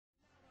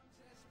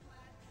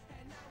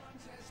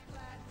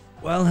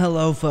Well,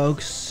 hello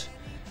folks,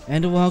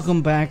 and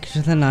welcome back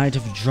to the night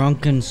of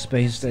Drunken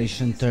Space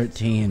Station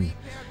 13.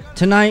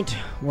 Tonight,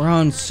 we're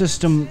on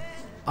System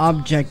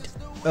Object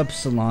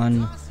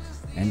Upsilon,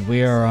 and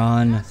we are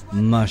on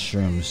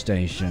Mushroom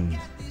Station.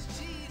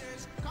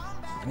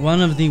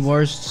 One of the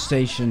worst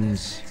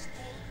stations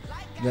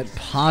that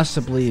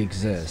possibly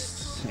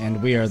exists,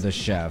 and we are the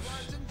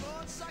chef.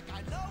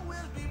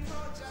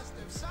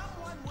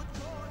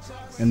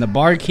 And the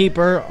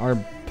barkeeper, our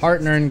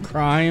partner in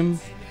crime,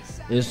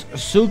 is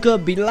Suka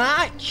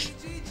Bilach,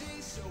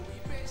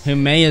 who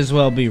may as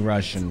well be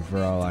Russian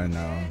for all I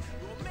know.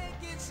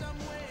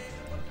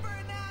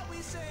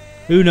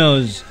 Who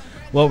knows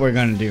what we're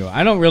gonna do?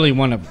 I don't really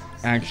want to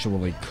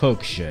actually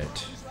cook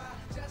shit.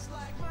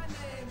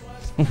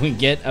 We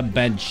get a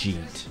bed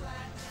sheet.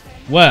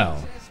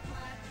 Well,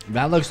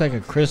 that looks like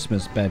a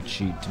Christmas bed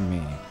sheet to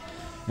me.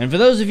 And for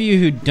those of you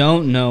who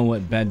don't know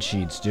what bed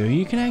sheets do,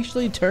 you can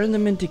actually turn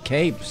them into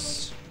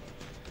capes.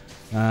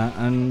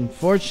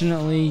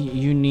 Unfortunately,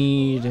 you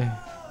need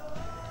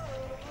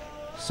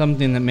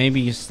something that may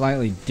be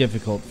slightly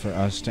difficult for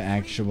us to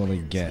actually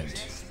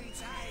get.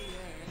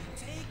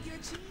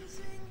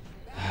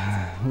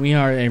 We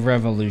are a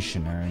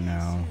revolutionary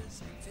now.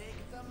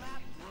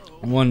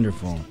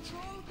 Wonderful.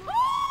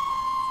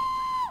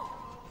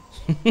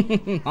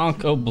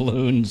 Honko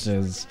Balloons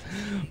is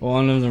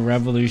one of the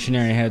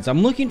revolutionary heads.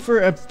 I'm looking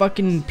for a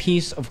fucking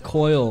piece of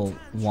coil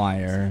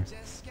wire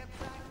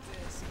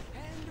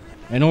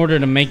in order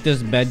to make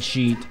this bed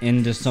sheet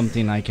into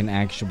something I can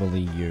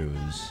actually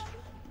use.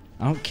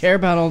 I don't care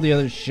about all the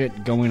other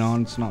shit going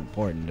on. It's not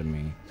important to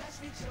me.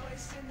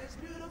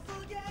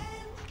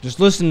 Just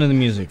listen to the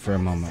music for a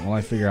moment while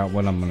I figure out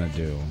what I'm gonna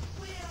do.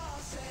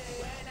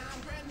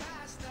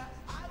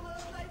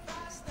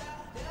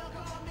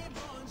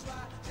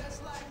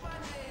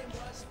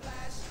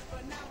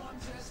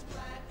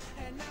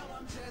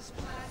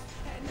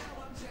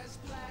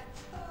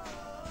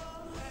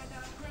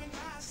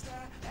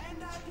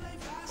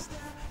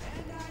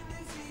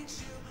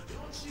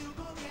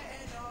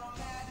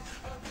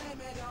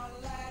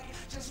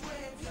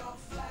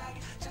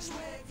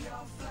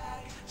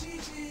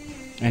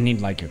 I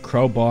need like a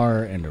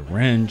crowbar and a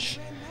wrench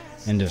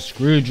and a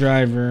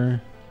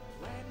screwdriver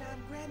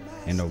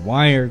and a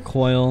wire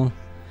coil.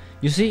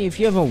 You see, if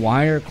you have a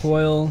wire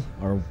coil,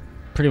 or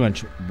pretty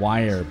much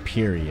wire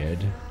period,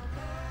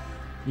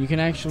 you can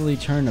actually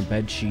turn a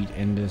bedsheet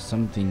into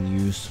something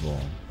useful.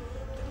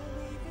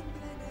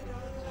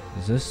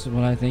 Is this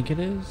what I think it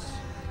is?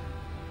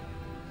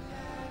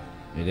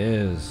 It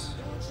is.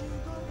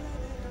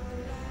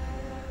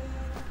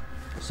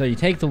 So you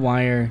take the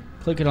wire,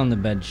 click it on the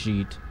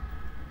bedsheet.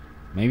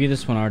 Maybe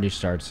this one already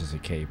starts as a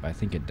cape. I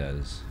think it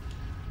does.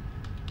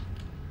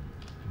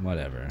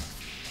 Whatever.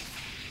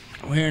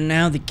 We are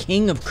now the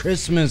king of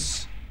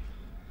Christmas.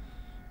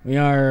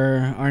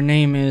 Our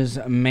name is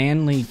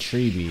Manly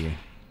Treeby.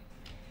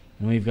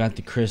 And we've got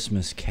the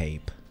Christmas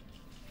cape.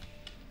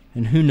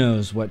 And who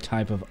knows what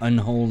type of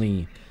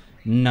unholy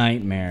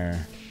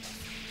nightmare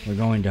we're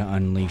going to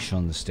unleash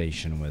on the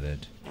station with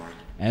it.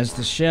 As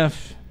the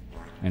chef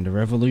and a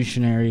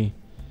revolutionary,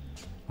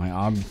 my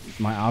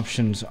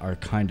options are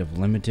kind of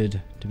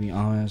limited, to be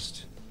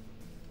honest.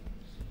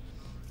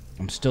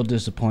 I'm still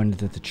disappointed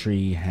that the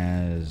tree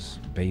has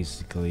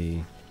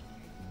basically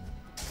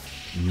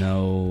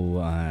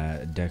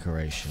no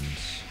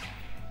decorations.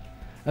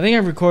 I think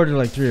I've recorded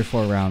like 3 or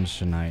 4 rounds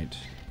tonight,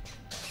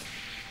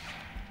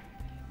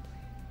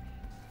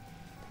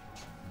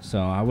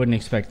 so I wouldn't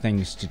expect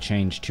things to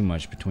change too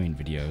much between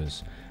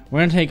videos.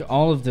 We're gonna take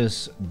all of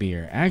this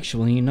beer.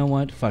 Actually, you know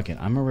what? Fuck it.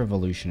 I'm a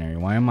revolutionary.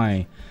 Why am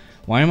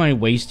I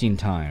wasting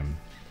time?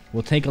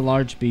 We'll take a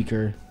large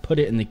beaker, put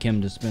it in the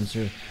chem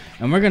dispenser,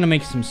 and we're gonna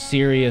make some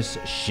serious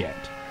shit.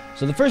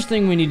 So the first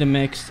thing we need to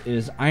mix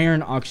is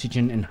iron,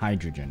 oxygen, and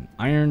hydrogen.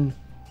 Iron,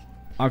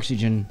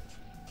 oxygen,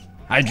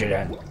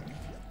 hydrogen.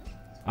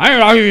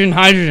 Iron, oxygen,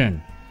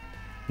 hydrogen.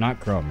 Not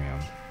chromium.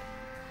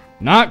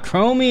 Not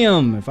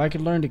chromium! If I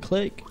could learn to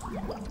click.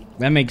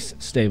 That makes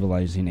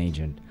stabilizing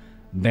agent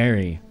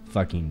very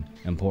fucking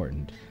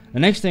important. The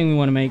next thing we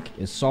want to make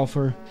is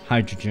sulfur,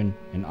 hydrogen,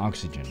 and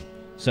oxygen.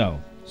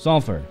 So,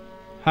 sulfur,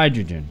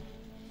 hydrogen,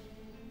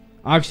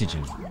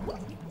 oxygen.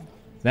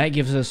 That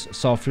gives us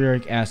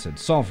sulfuric acid.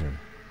 Sulfur,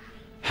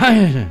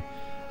 hydrogen,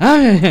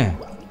 hydrogen.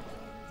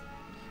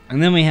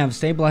 And then we have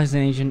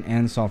stabilizing agent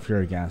and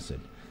sulfuric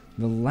acid.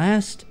 The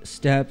last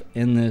step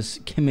in this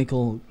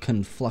chemical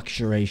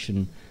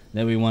confluxuration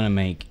that we want to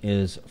make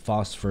is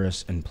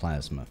phosphorus and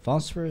plasma.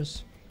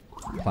 Phosphorus,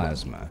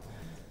 plasma.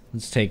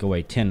 Let's take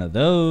away 10 of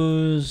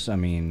those.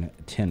 10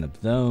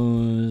 of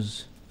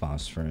those.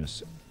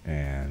 Phosphorus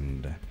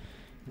and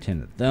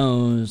 10 of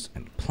those.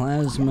 And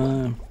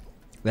plasma.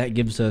 That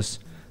gives us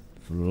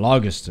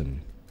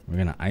phlogiston. We're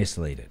going to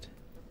isolate it.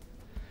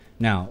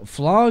 Now,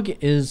 phlog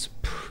is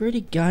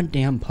pretty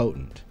goddamn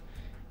potent.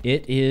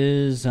 It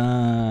is,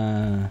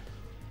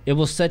 it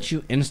will set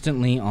you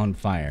instantly on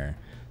fire.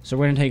 So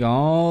we're going to take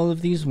all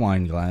of these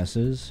wine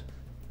glasses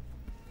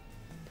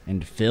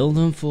and fill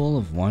them full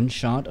of 1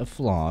 shot of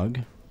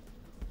phlog.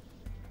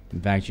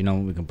 In fact, you know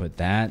what? We can put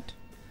that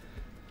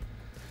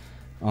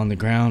on the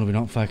ground. We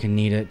don't fucking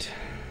need it.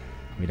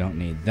 We don't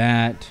need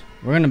that.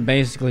 We're gonna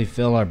basically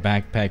fill our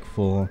backpack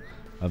full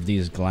of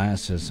these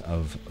glasses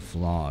of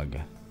flog.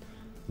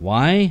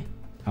 Why?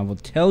 I will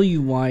tell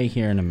you why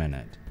here in a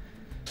minute.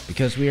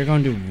 Because we are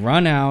going to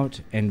run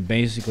out and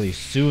basically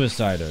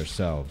suicide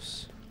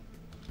ourselves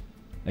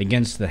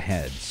against the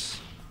heads.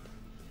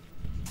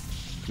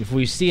 If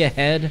we see a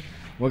head,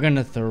 we're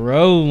gonna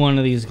throw one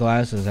of these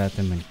glasses at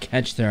them and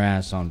catch their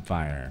ass on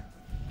fire.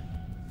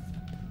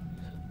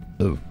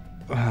 Ooh.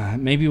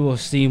 Maybe we'll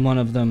see one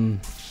of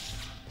them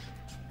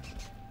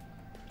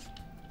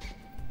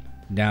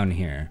down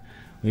here.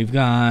 We've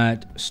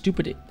got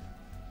stupid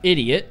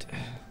idiot.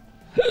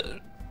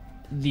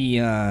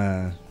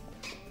 And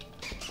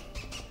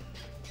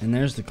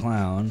there's the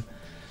clown.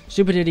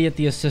 Stupid idiot,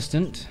 the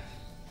assistant,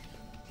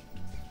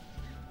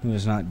 who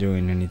is not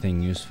doing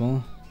anything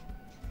useful.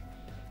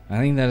 I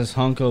think that is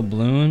Honko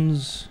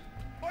Balloons.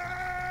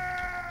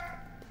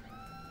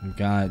 We've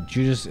got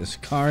Judas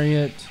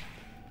Iscariot,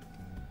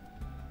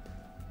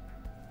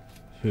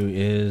 who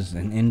is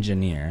an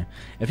engineer.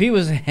 If he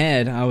was a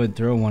head, I would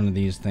throw one of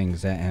these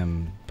things at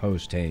him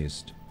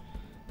post-haste.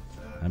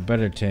 I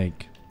better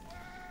take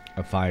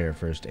a fire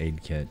first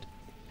aid kit.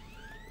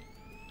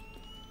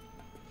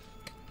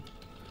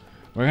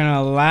 We're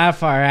gonna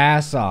laugh our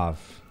ass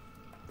off.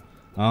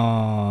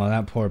 Oh,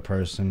 that poor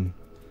person.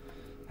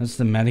 That's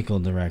the medical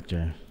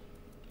director.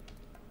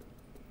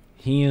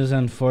 He is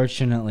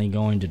unfortunately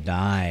going to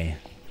die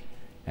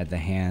at the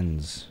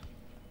hands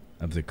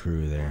of the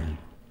crew there.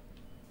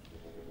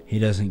 He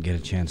doesn't get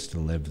a chance to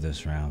live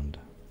this round.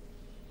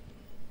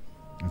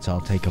 So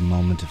I'll take a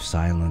moment of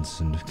silence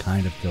and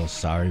kind of feel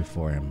sorry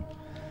for him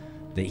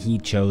that he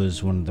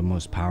chose one of the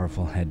most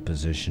powerful head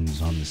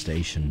positions on the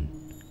station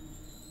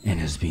and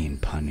is being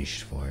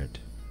punished for it.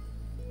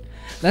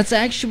 That's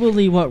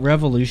actually what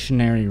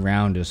Revolutionary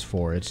Round is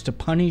for. It's to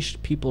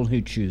punish people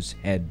who choose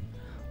head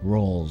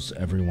roles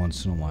every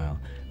once in a while.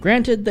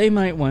 Granted, they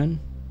might win.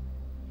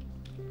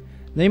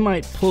 They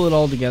might pull it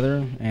all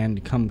together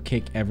and come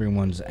kick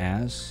everyone's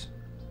ass.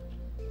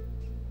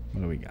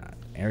 What do we got?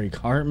 Eric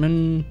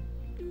Hartman.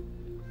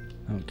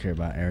 I don't care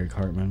about Eric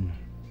Hartman.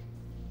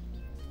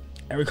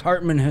 Eric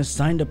Hartman has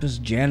signed up as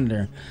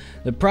janitor.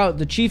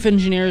 The chief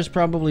engineer is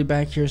probably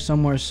back here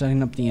somewhere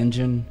setting up the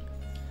engine.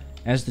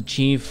 As the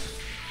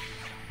chief,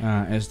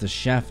 as the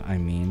chef, I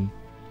mean.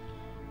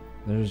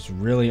 There's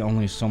really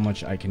only so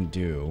much I can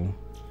do.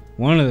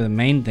 One of the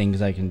main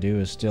things I can do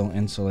is still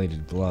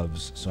insulated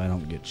gloves so I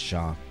don't get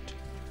shocked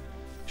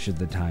should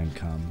the time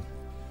come.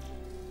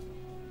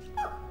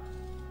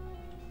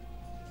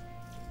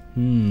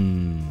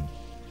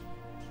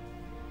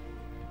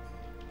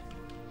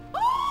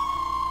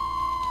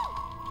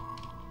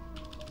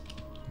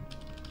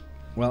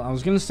 Well, I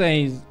was gonna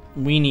say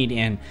we need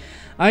in.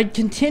 I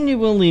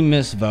continually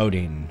miss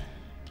voting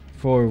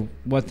for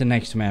what the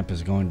next map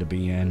is going to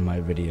be in my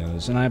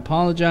videos, and I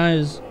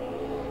apologize,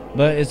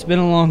 but it's been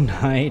a long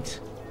night.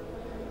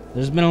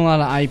 There's been a lot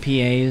of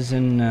IPAs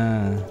and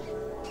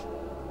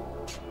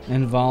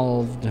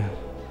involved,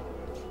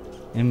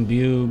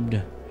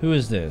 imbued. Who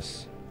is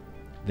this?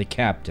 The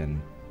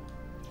captain.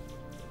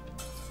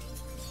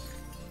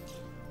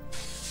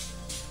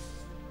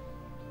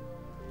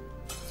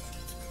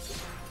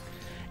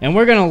 And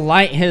we're gonna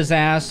light his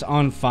ass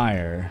on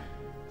fire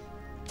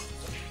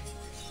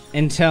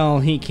until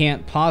he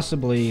can't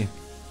possibly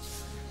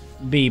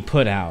be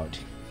put out.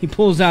 He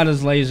pulls out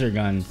his laser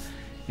gun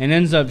and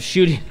ends up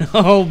shooting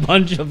a whole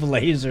bunch of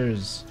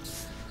lasers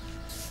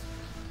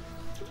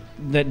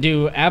that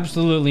do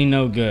absolutely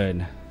no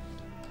good.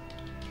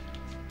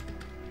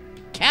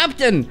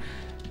 Captain!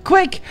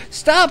 Quick!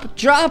 Stop,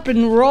 drop,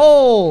 and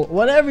roll!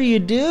 Whatever you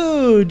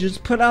do,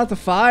 just put out the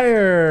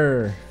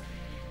fire.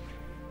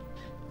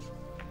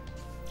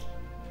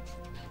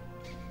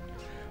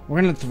 We're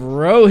gonna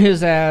throw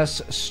his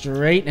ass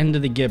straight into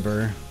the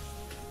gibber.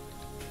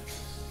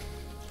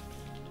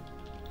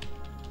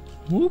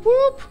 Whoop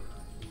whoop!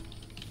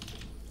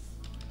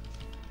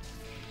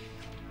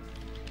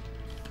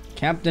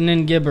 Captain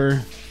and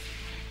gibber.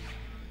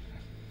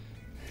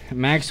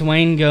 Max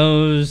Wayne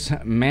goes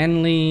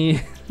manly.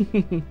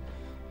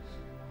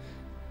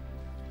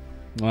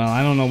 Well,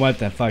 I don't know what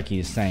the fuck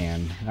he's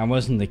saying. I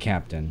wasn't the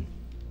captain.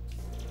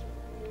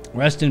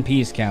 Rest in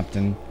peace,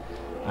 Captain.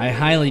 I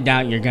highly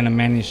doubt you're gonna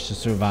manage to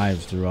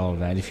survive through all of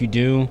that. If you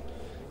do,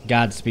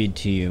 Godspeed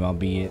to you. I'll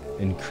be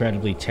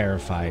incredibly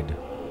terrified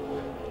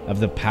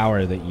of the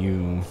power that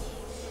you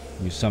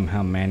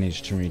somehow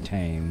managed to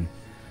retain.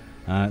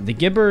 The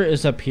gibber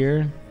is up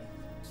here.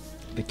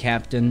 The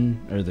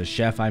captain, or the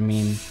chef, I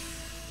mean,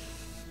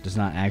 does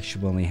not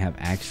actually have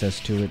access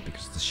to it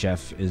because the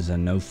chef is a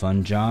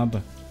no-fun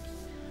job,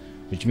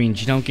 which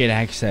means you don't get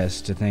access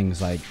to things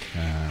like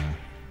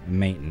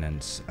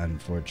maintenance,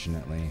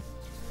 unfortunately.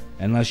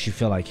 Unless you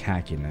feel like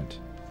hacking it.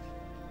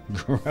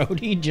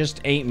 Grody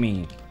just ate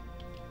me.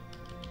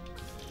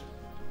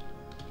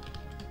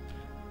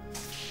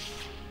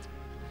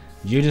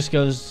 Judas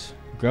goes,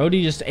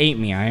 Grody just ate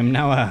me. I am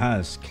now a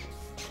husk.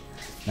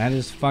 That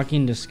is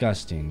fucking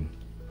disgusting.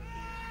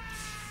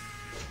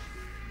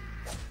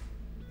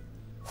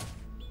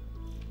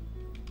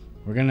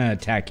 We're gonna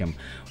attack him.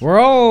 We're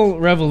all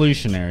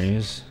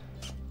revolutionaries.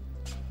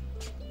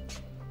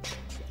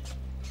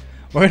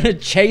 We're gonna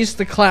chase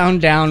the clown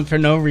down for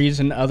no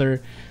reason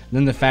other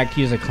than the fact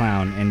he's a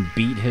clown and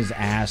beat his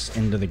ass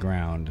into the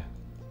ground.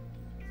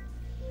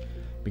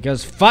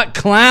 Because fuck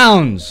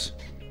clowns!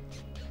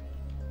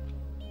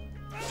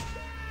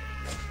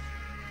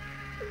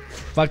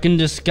 Fucking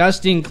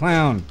disgusting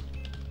clown.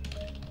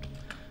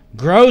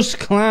 Gross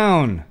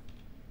clown.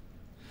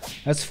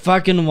 That's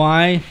fucking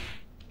why.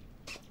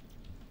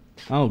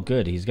 Oh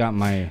good, he's got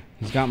my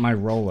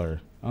roller.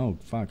 Oh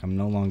fuck, I'm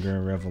no longer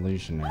a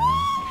revolutionary.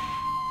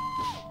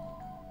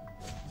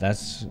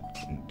 That's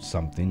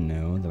something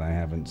new that I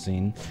haven't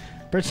seen.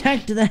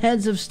 Protect the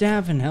heads of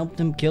staff and help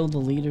them kill the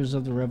leaders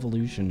of the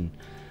revolution.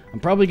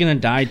 I'm probably gonna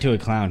die to a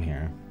clown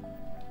here.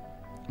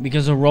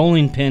 Because a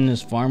rolling pin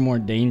is far more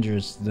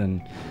dangerous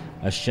than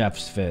a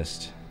chef's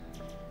fist.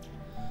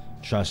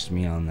 Trust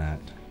me on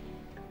that.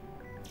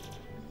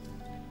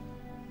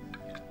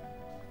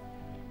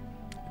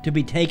 To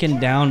be taken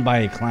down by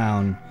a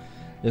clown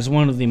is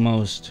one of the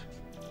most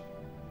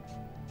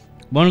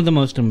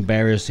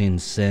embarrassing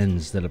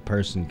sins that a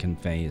person can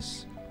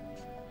face.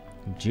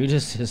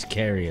 Judas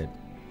Iscariot,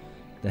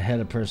 the head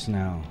of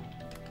personnel.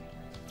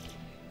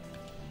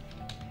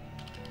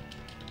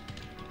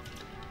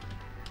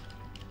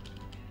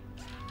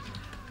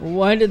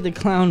 Why did the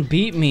clown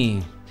beat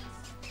me?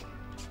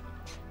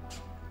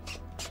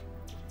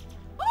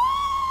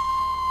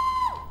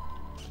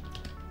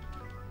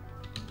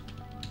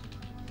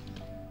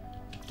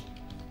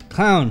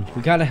 Clown,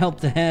 we gotta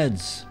help the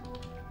heads.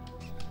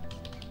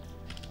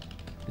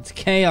 It's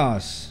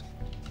chaos.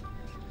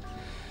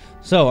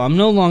 So, I'm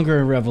no longer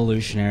a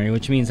revolutionary,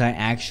 which means I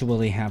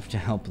actually have to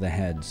help the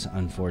heads,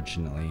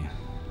 unfortunately.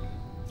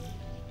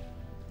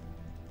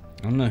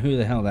 I don't know who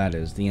the hell that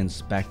is. The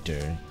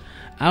inspector.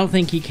 I don't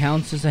think he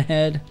counts as a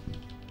head.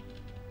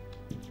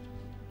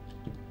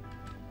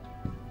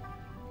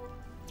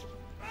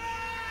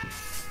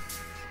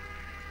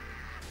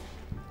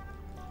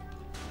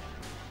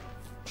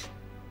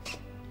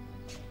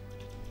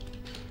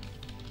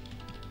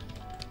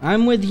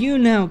 I'm with you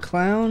now,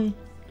 clown.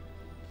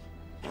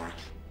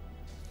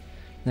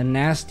 The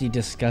nasty,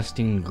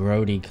 disgusting,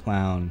 grody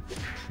clown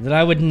that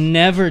I would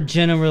never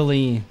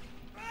generally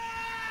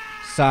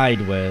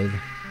side with.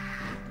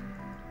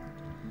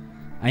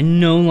 I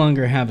no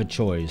longer have a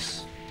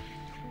choice.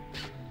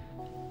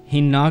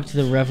 He knocked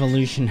the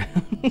revolution.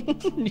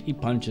 He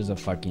punches a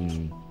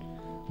fucking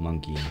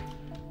monkey.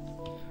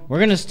 We're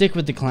gonna stick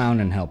with the clown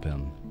and help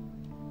him.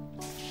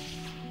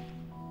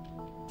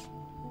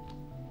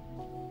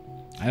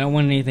 I don't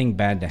want anything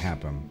bad to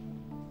happen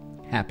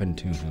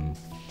to him.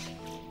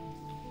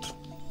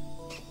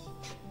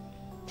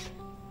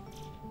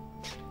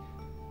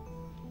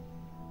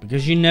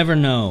 Because you never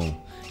know.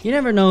 You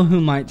never know who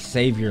might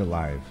save your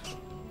life.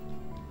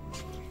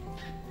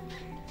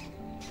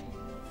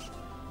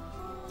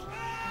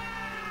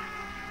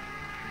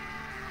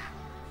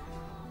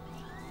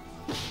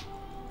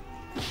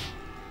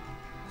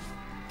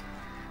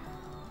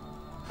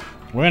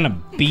 We're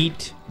gonna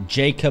beat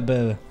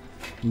Jacob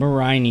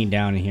Marini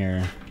down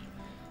here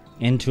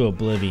into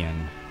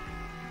oblivion.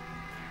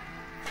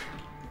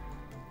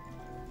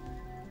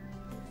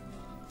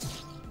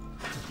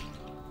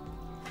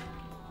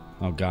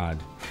 Oh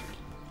God.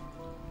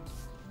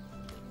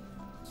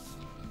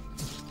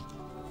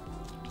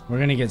 We're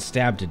gonna get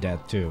stabbed to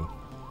death too.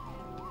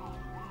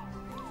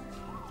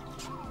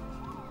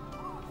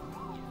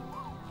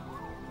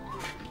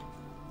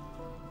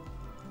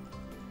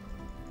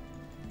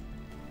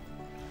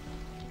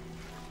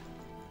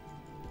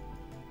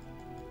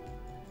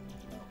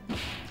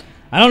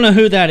 I don't know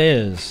who that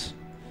is.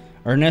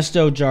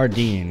 Ernesto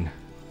Jardine.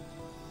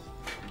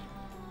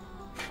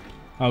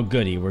 Oh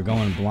goody, we're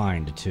going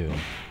blind too.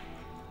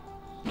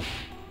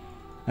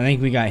 I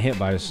think we got hit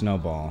by a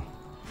snowball.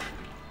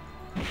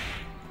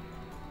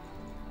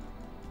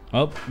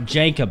 Oh,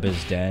 Jacob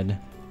is dead.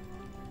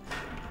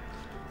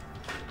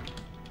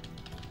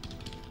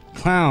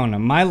 Clown,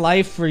 my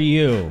life for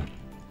you.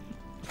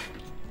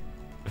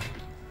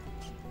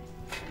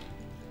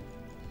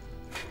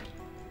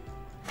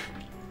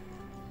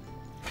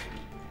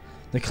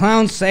 The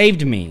clown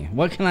saved me.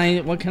 What can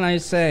I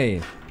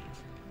say?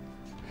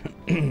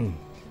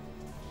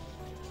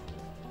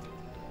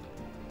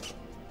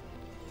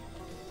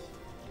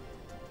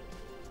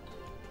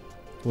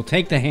 We'll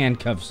take the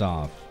handcuffs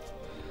off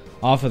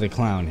of the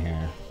clown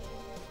here.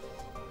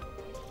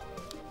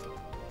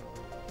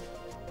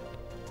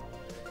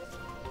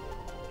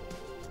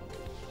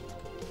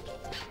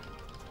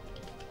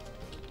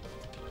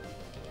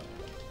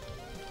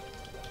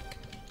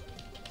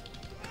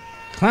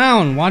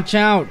 Clown, watch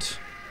out!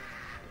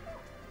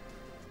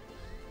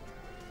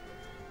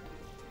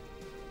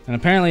 And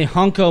apparently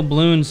Honko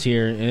Bloons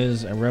here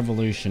is a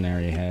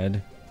revolutionary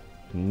head.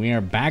 And we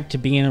are back to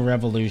being a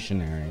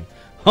revolutionary.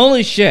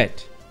 Holy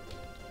shit!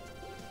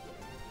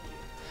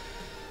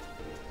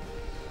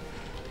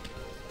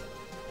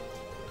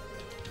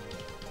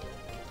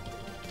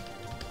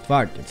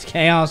 Fuck, it's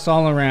chaos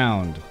all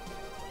around.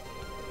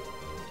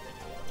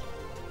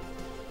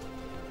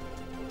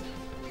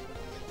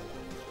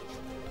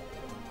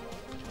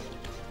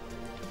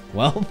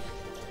 Well,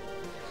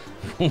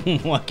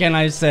 what can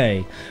I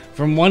say?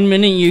 From one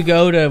minute you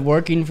go to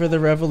working for the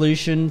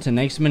revolution, to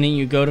next minute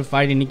you go to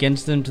fighting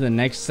against them, to the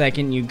next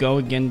second you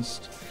go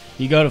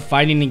to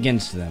fighting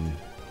against them.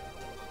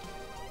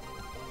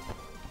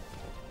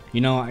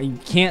 You know, you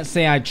can't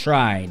say I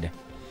tried.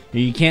 Or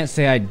you can't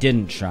say I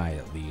didn't try,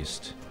 at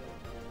least.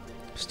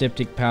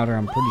 Styptic powder,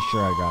 I'm pretty sure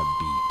I got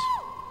beat.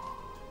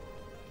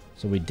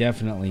 So we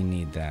definitely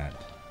need that.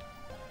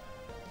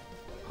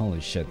 Holy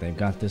shit, they've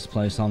got this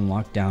place on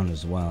lockdown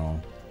as well.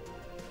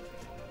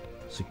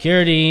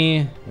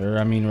 Security, or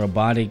I mean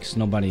robotics,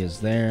 nobody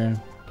is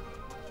there.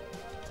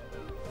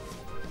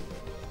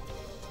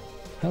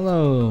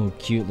 Hello,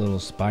 cute little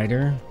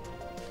spider.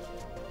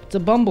 It's a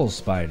bumble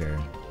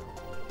spider.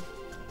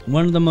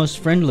 One of the most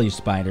friendly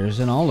spiders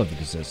in all of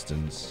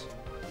existence.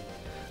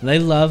 They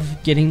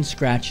love getting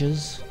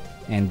scratches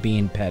and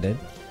being petted.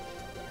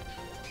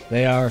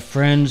 They are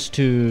friends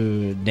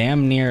to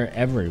damn near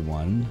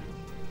everyone.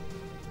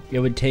 It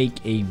would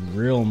take a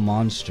real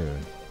monster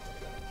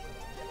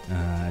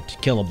to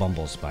kill a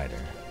bumble spider.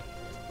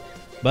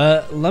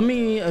 But let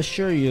me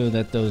assure you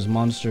that those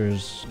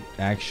monsters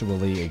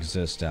actually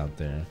exist out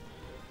there.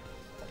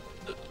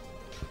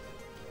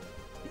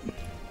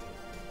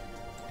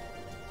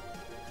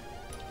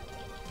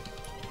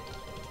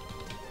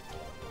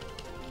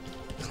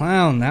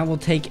 Clown, that will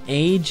take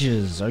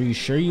ages. Are you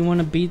sure you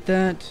want to beat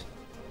that?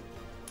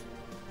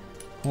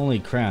 Holy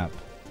crap.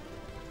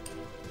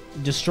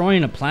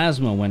 Destroying a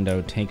plasma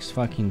window takes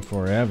fucking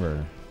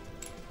forever.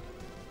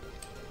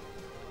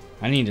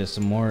 I need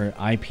some more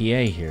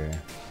IPA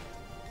here.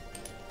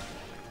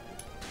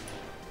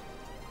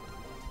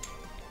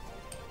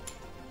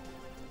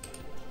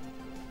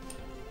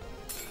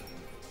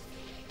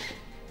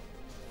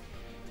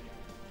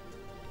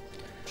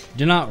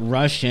 Do not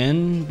rush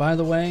in, by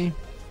the way,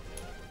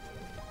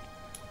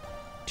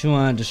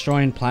 to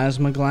destroying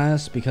plasma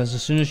glass, because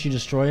as soon as you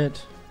destroy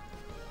it,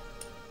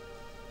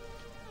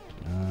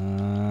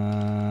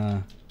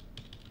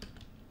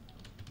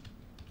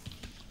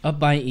 up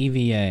by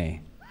EVA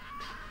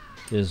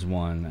is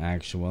one,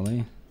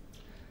 actually.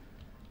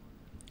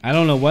 I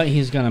don't know what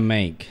he's gonna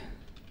make.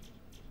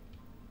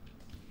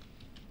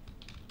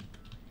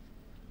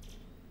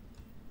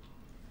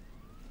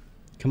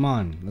 Come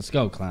on, let's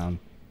go, clown.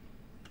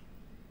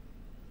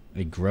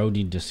 A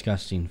grody,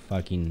 disgusting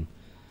fucking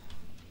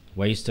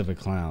waste of a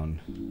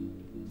clown.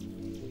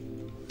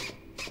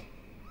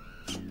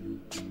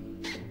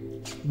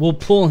 We'll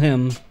pull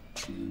him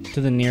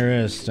to the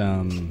nearest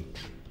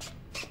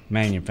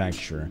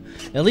manufacturer.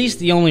 At least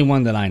the only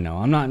one that I know.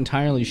 I'm not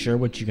entirely sure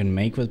what you can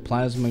make with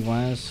plasma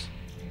glass,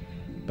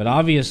 but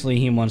obviously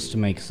he wants to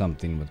make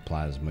something with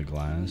plasma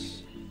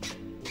glass.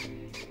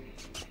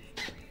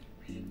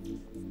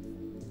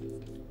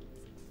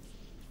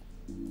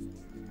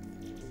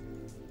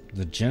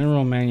 The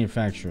general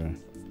manufacturer.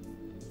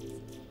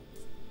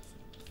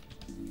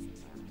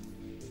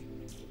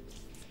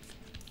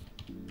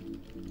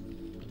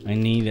 I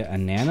need a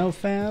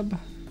nanofab?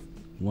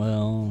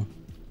 Well,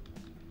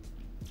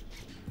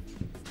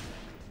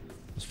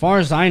 as far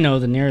as I know,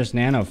 the nearest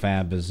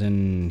nanofab is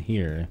in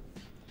here.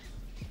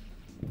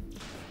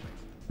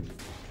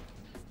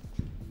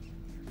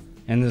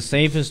 And the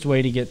safest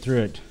way to get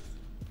through it,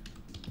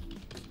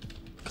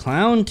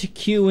 clown to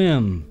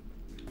QM,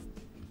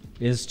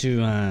 is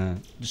to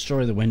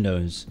destroy the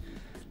windows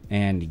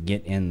and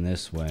get in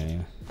this way.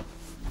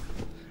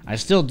 I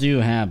still do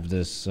have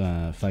this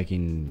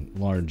fucking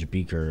large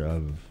beaker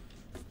of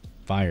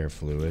fire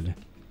fluid.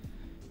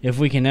 If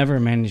we can ever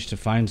manage to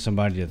find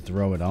somebody to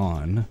throw it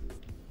on.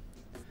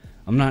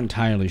 I'm not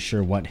entirely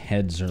sure what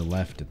heads are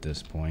left at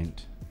this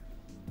point.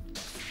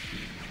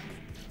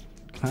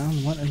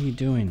 Clown, what are you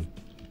doing?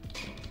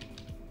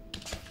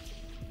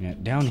 Yeah,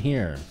 down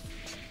here.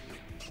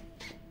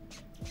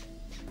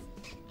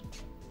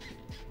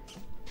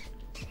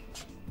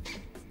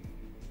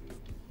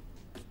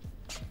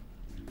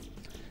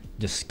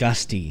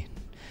 Disgusting,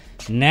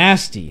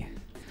 nasty,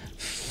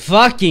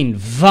 fucking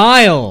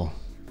vile,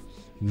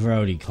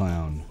 grody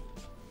clown.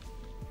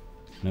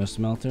 No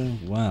smelter?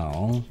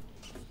 Well,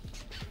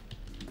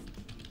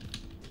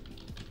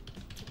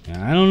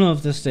 yeah, I don't know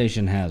if this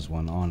station has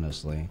one,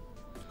 honestly.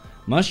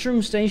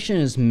 Mushroom Station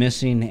is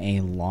missing a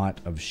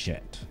lot of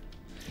shit.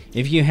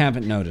 If you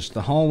haven't noticed,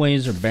 the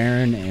hallways are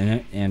barren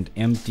and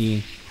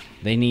empty.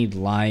 They need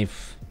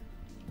life.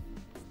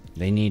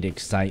 They need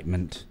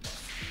excitement.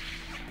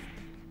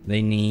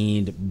 They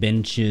need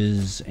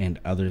benches and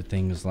other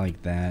things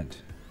like that.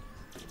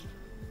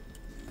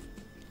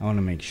 I want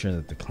to make sure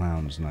that the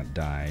clown's not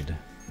died.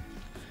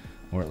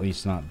 Or at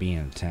least not being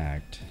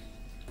attacked.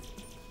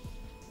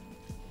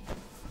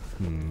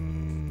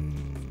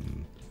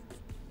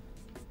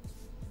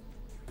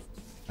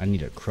 I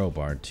need a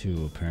crowbar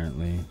too,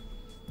 apparently.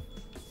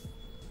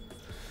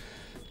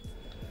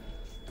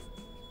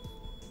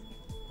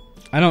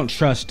 I don't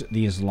trust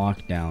these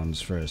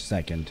lockdowns for a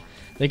second.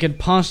 They could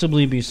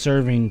possibly be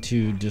serving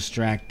to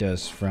distract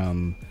us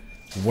from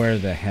where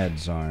the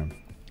heads are.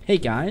 Hey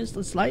guys,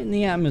 let's lighten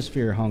the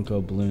atmosphere,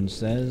 Honko Balloon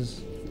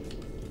says.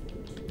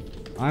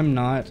 I'm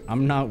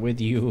not with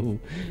you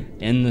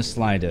in the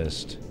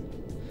slightest.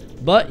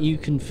 But you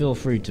can feel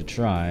free to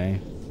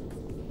try.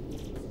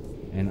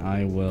 And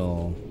I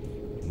will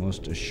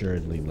most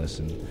assuredly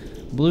listen.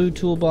 Blue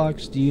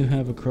Toolbox, do you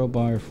have a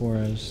crowbar for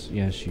us?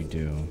 Yes, you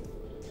do.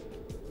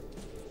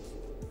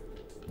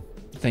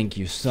 Thank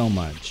you so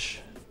much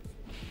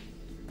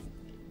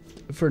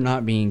for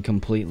not being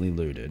completely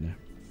looted.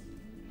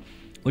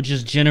 Which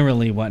is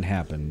generally what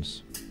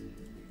happens.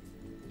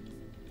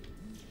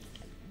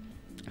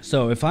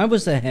 So if I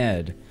was a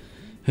head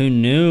who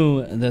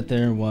knew that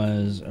there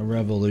was a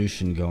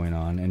revolution going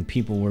on and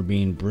people were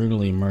being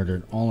brutally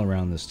murdered all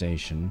around the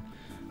station,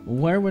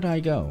 where would I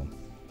go?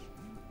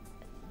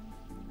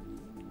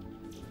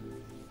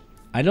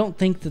 I don't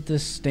think that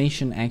this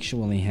station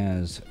actually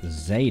has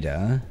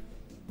Zeta,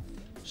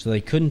 so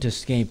they couldn't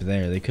escape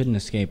there. They couldn't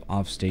escape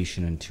off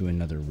station into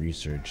another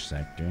research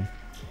sector.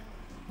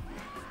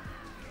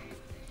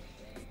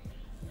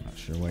 Not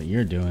sure what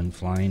you're doing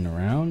flying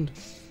around.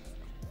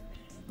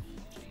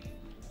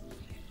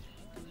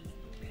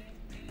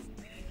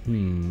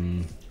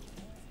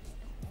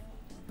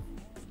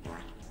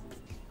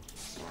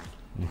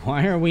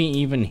 Why are we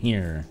even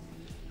here?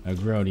 A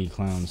grody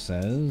clown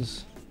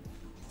says.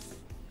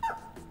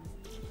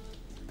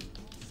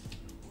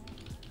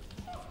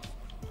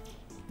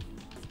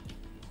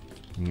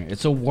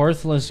 It's a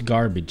worthless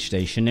garbage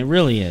station. It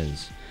really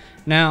is.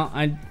 Now,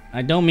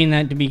 I don't mean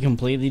that to be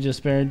completely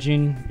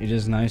disparaging. It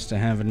is nice to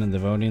have it in the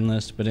voting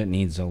list, but it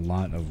needs a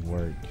lot of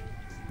work.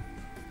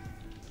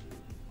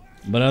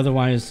 But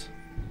otherwise,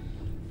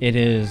 it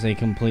is a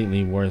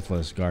completely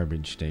worthless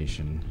garbage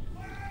station.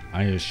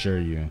 I assure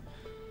you.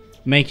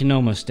 Make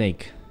no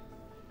mistake.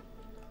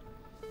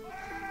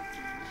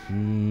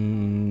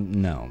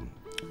 No.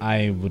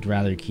 I would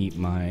rather keep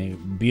my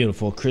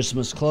beautiful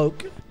Christmas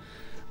cloak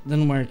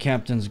than wear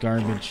Captain's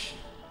garbage.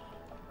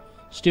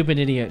 Stupid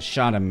idiot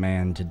shot a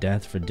man to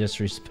death for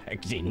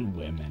disrespecting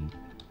women.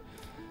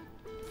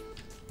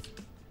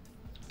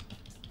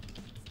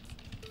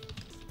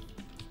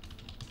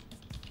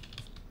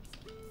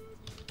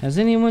 Has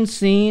anyone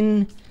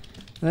seen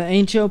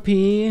the HOP?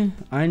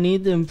 I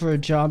need them for a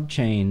job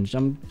change.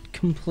 I'm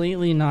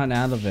completely not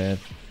out of it.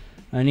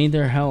 I need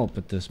their help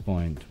at this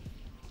point.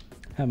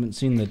 Haven't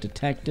seen the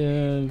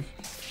detective.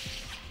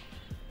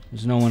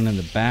 There's no one in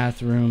the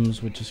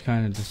bathrooms, which is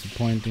kind of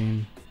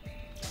disappointing.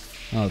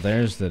 Oh,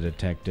 there's the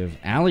detective.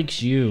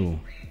 Alex Yu.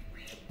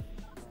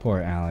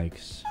 Poor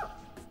Alex.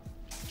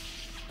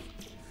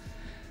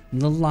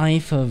 The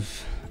life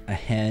of a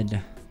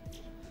head,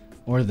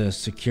 or the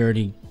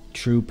security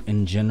troop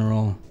in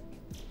general,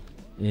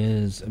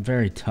 is a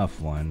very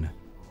tough one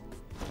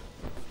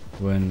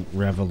when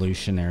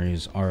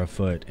revolutionaries are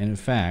afoot. In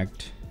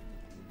fact,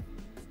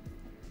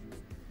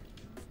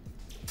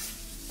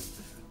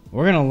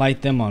 we're gonna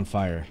light them on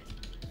fire.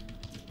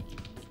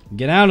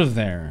 Get out of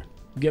there.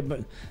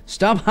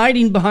 Stop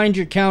hiding behind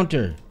your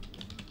counter.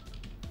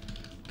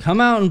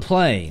 Come out and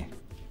play,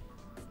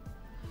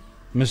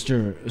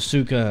 Mr.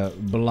 Suka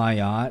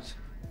Balayat.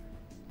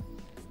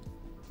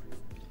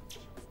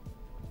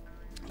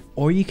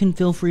 Or you can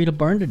feel free to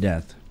burn to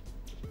death.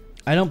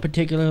 I don't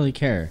particularly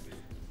care.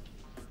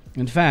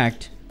 In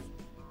fact,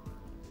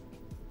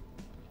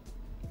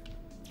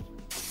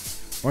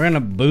 we're gonna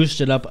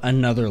boost it up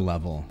another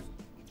level.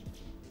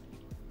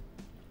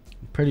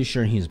 I'm pretty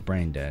sure he's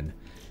brain dead.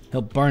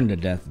 He'll burn to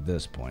death at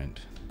this point.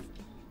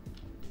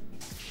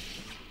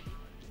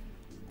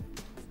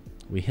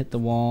 We hit the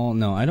wall.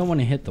 No, I don't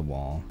want to hit the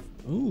wall.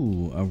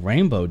 Ooh, a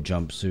rainbow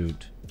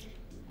jumpsuit.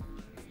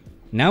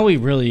 Now we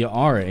really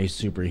are a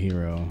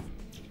superhero.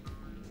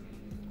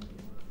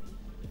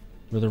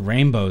 We're the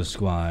Rainbow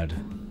Squad.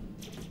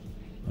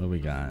 What do we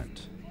got?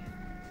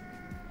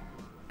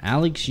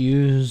 Alex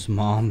Yu's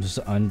mom's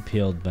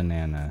unpeeled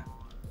banana.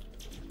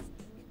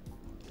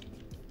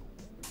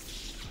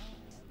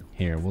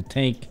 Here, we'll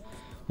take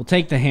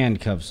the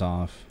handcuffs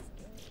off.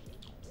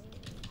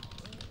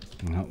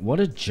 What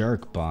a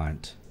jerk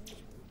bot.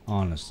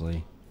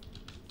 Honestly.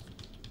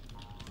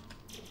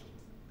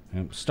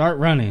 Yep, start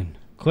running.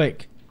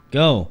 Quick.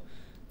 Go.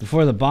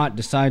 Before the bot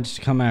decides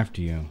to come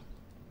after you.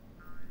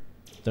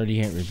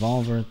 38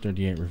 revolver.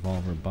 38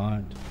 revolver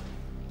bot.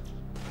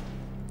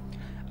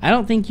 I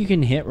don't think you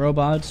can hit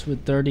robots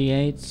with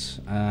 38s.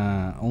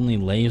 Only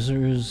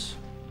lasers.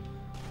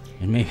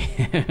 And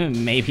maybe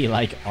maybe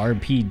like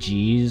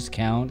RPGs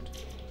count.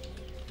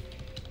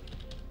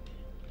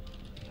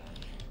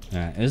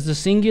 Is the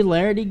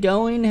singularity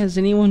going? Has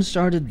anyone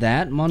started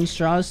that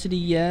monstrosity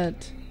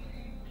yet?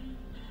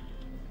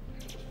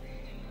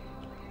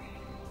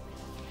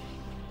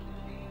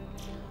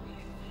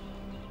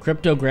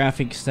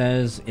 Cryptographic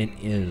says it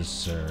is,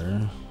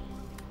 sir.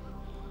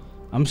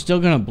 I'm still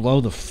gonna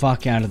blow the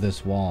fuck out of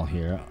this wall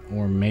here,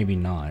 or maybe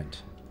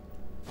not.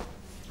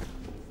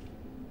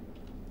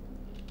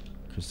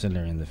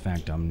 considering the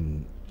fact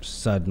I'm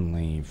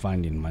suddenly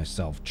finding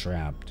myself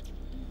trapped.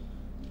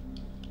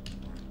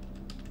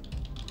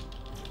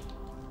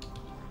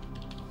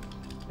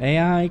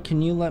 AI,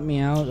 can you let me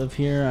out of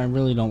here? I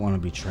really don't want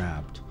to be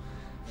trapped.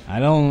 I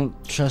don't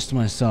trust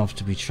myself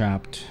to be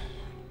trapped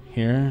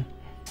here.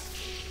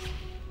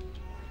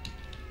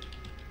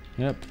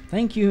 Yep.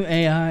 Thank you,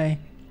 AI.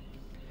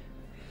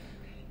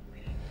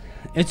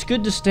 It's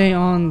good to stay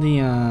on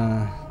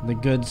the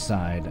good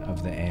side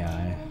of the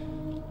AI.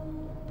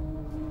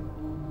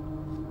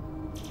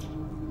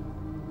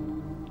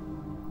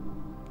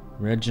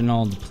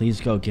 Reginald, please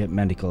go get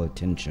medical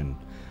attention,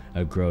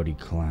 a grody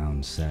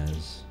clown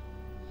says.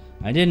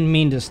 I didn't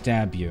mean to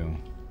stab you.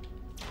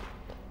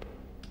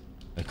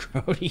 The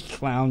grody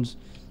clowns.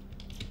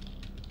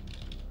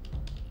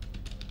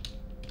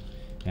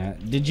 Yeah,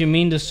 did you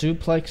mean to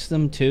suplex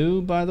them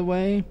too, by the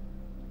way?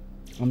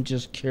 I'm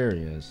just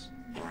curious.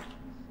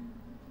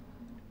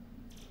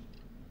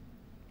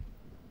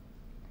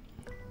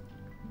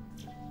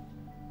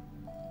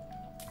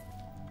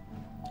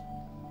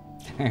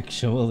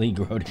 Actually,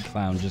 grody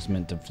clown just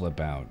meant to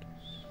flip out.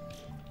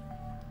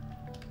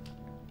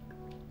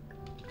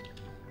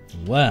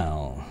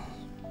 Well,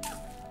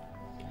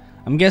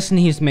 I'm guessing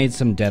he's made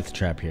some death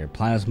trap here.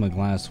 Plasma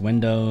glass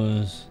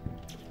windows,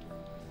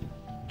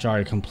 which are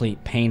a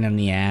complete pain in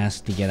the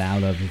ass to get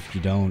out of if you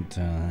don't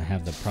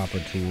have the proper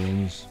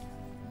tools.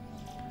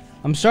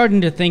 I'm starting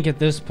to think at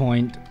this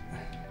point,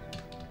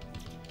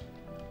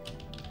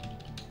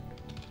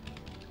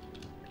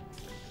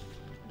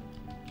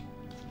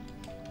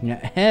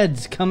 yeah,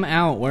 heads, come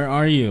out. Where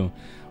are you?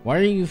 Why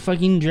are you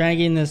fucking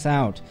dragging this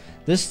out?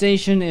 This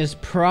station is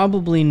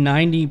probably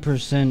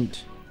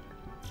 90%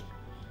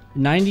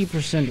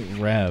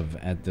 rev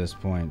at this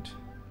point.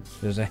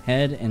 There's a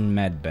head in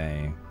med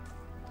bay.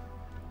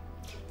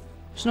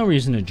 There's no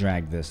reason to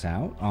drag this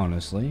out,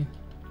 honestly.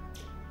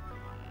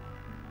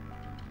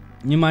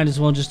 You might as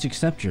well just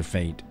accept your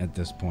fate at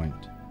this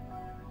point.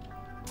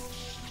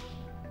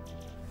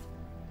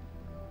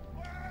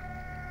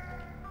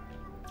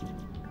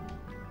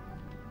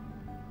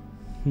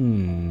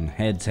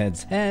 Heads,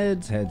 heads,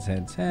 heads, heads,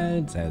 heads,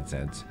 heads, heads,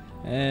 heads,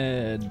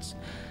 heads.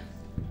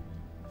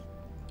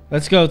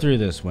 Let's go through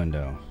this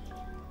window.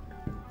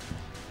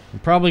 I'm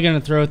probably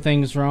gonna throw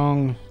things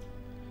wrong.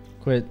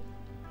 Quit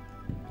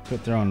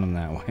throwing them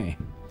that way.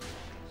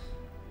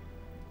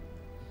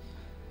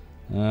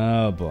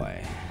 Oh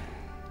boy.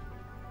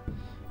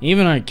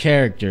 Even our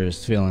character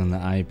is feeling the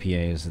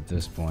IPAs at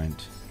this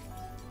point.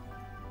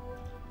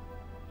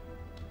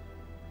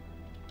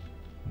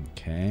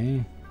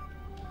 Okay.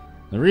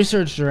 The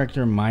research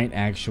director might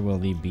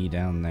actually be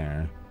down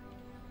there.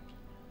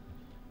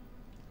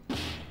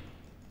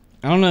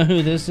 I don't know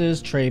who this is,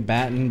 Trey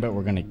Batten, but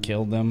we're gonna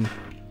kill them.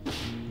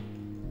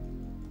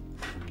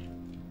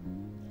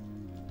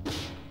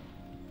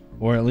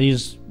 Or at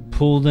least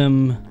pull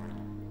them.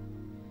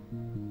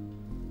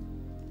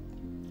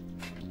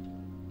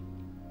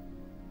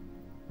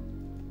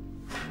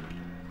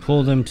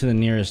 Pull them to the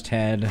nearest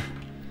head.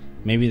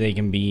 Maybe they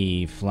can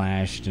be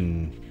flashed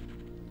and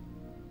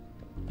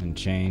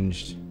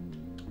changed.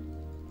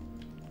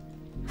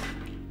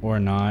 Or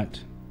not.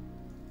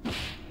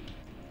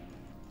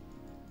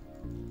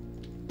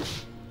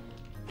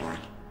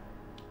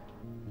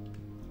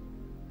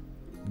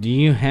 Do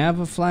you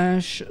have a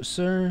flash,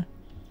 sir?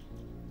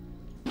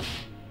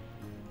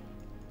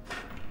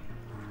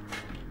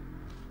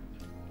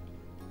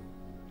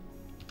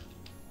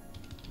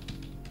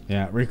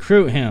 Yeah,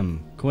 recruit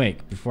him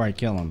quick before I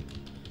kill him.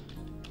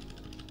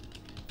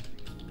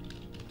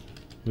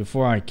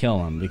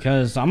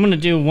 Because I'm gonna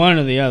do one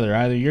or the other.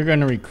 Either you're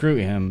gonna recruit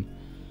him.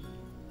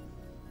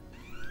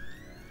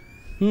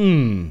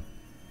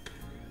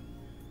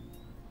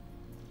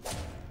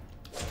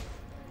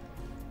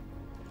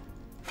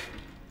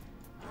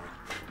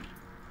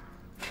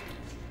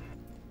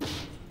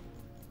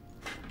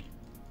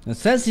 It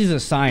says he's a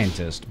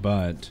scientist,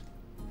 but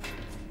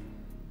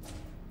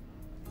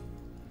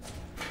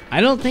I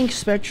don't think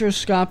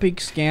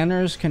spectroscopic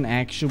scanners can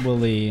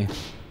actually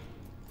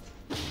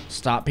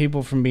stop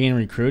people from being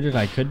recruited.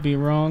 I could be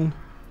wrong.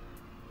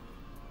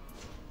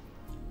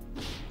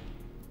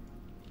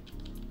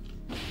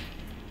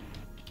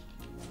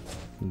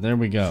 There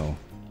we go.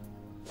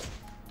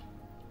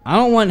 I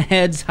don't want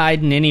heads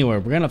hiding anywhere.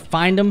 We're gonna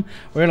find them,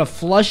 we're gonna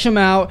flush them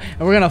out,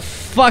 and we're gonna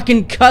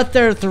fucking cut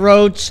their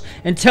throats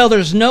until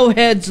there's no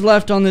heads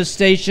left on this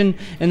station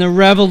and the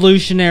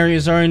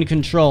revolutionaries are in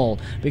control.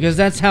 Because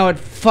that's how it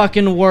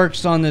fucking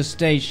works on this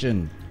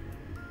station.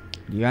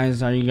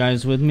 Are you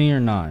guys with me or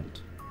not?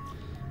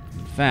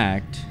 In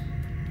fact,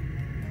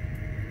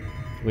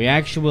 we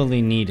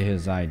actually need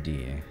his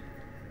ID.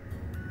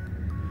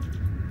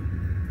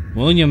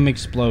 William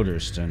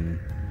Exploderston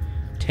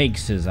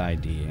takes his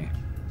ID.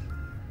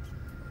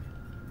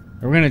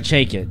 We're gonna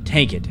take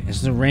it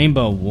as the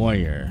Rainbow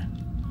Warrior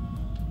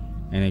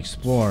and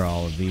explore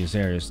all of these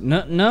areas.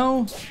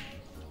 No.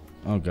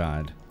 Oh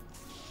God.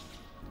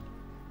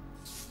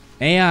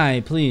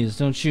 AI, please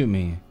don't shoot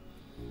me.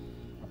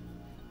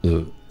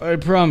 I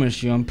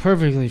promise you, I'm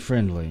perfectly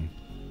friendly.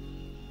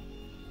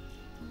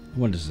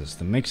 What is this,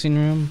 the mixing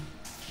room?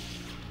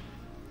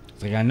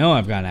 It's like, I know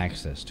I've got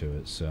access to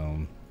it,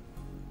 so...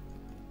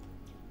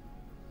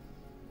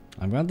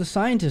 I've got the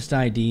scientist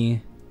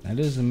ID. That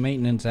is the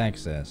maintenance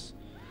access.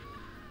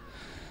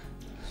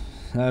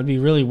 That would be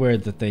really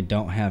weird that they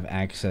don't have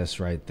access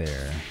right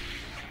there,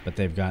 but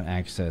they've got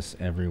access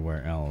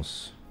everywhere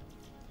else.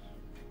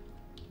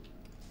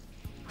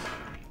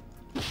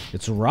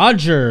 It's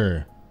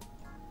Roger!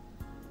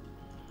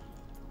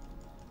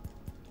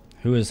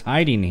 Who is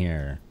hiding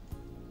here?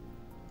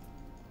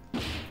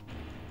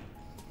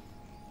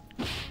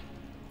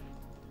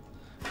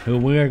 Who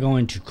we are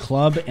going to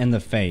club in the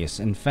face.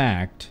 In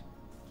fact,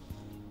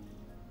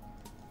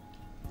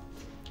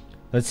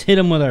 let's hit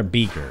him with our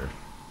beaker.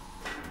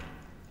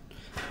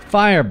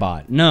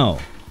 Firebot, no.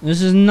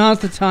 This is not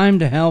the time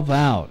to help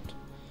out.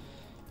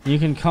 You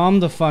can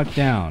calm the fuck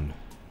down.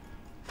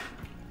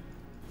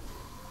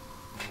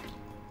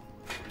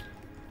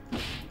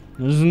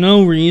 There's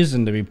no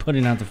reason to be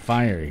putting out the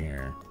fire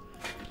here.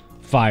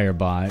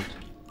 Firebot.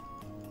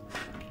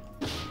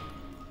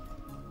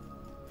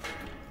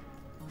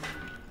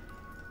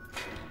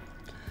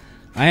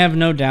 I have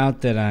no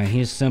doubt that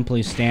he's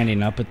simply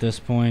standing up at this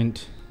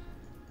point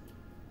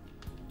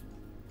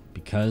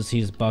because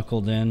he's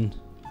buckled in.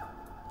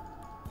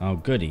 Oh,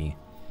 goody.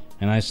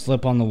 And I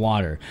slip on the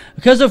water.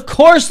 Because of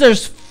course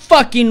there's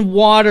fucking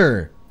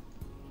water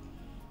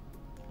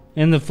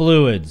in the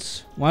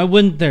fluids. Why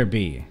wouldn't there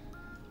be?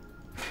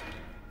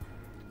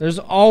 There's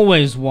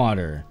always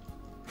water.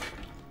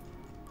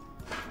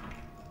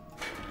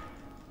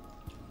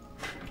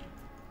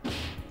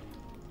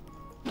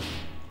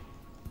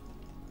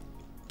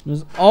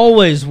 There's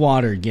always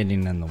water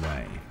getting in the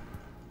way.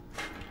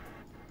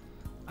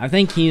 I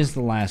think he is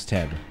the last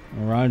head.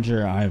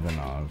 Roger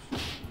Ivanov.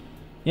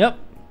 Yep.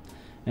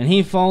 And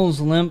he falls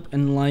limp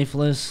and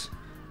lifeless.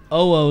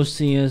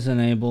 OOC is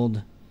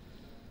enabled.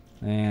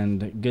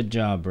 And good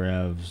job,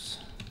 Revs.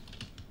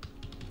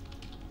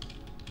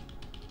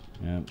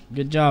 Yep.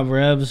 Good job,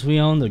 Revs. We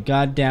own the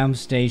goddamn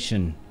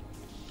station.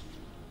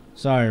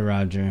 Sorry,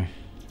 Roger.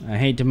 I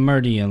hate to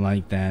murder you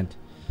like that.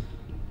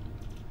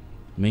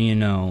 But you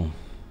know,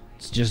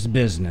 it's just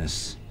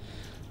business.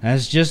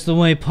 That's just the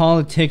way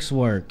politics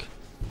work.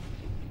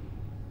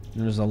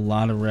 There's a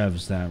lot of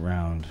Revs that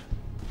round.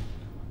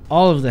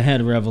 All of the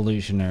head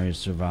revolutionaries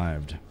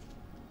survived.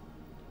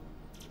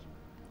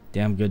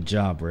 Damn good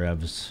job,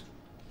 Revs.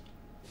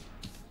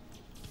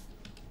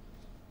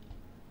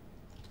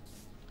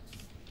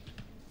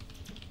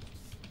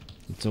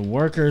 It's a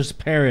worker's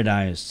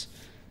paradise.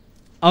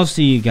 I'll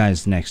see you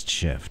guys next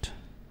shift.